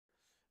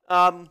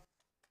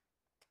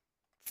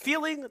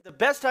Feeling the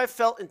best I've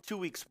felt in 2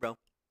 weeks, bro.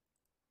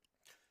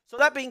 So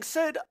that being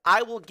said,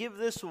 I will give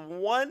this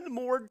one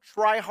more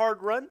try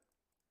hard run.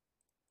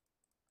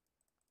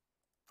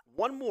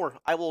 One more.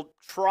 I will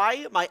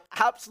try my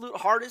absolute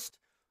hardest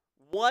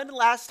one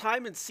last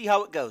time and see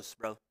how it goes,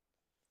 bro.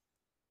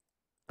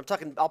 I'm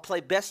talking, I'll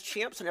play best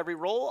champs in every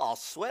roll. I'll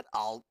sweat.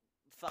 I'll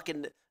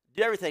fucking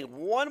do everything.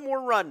 One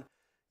more run.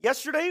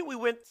 Yesterday, we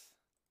went,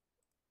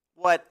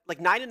 what, like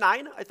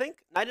 9-9, I think?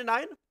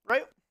 9-9,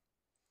 right?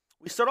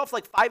 We start off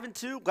like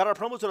 5-2, got our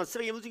promos on a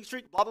 7-game losing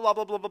streak, blah, blah, blah,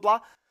 blah, blah, blah, blah.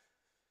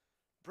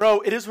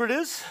 Bro, it is what it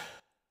is.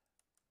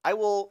 I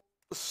will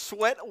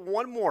sweat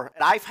one more.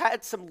 And I've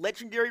had some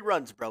legendary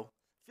runs, bro.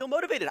 Feel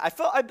motivated.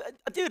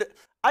 Dude,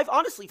 I've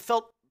honestly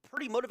felt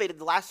pretty motivated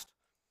the last,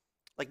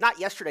 like not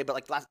yesterday, but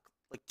like last,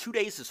 like 2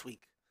 days this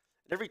week.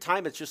 And every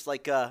time it's just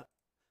like, I'm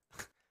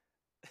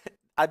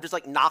just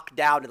like knocked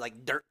down and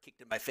like dirt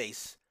kicked in my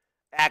face.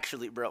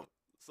 Actually, bro.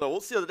 So we'll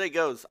see how the day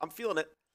goes. I'm feeling it.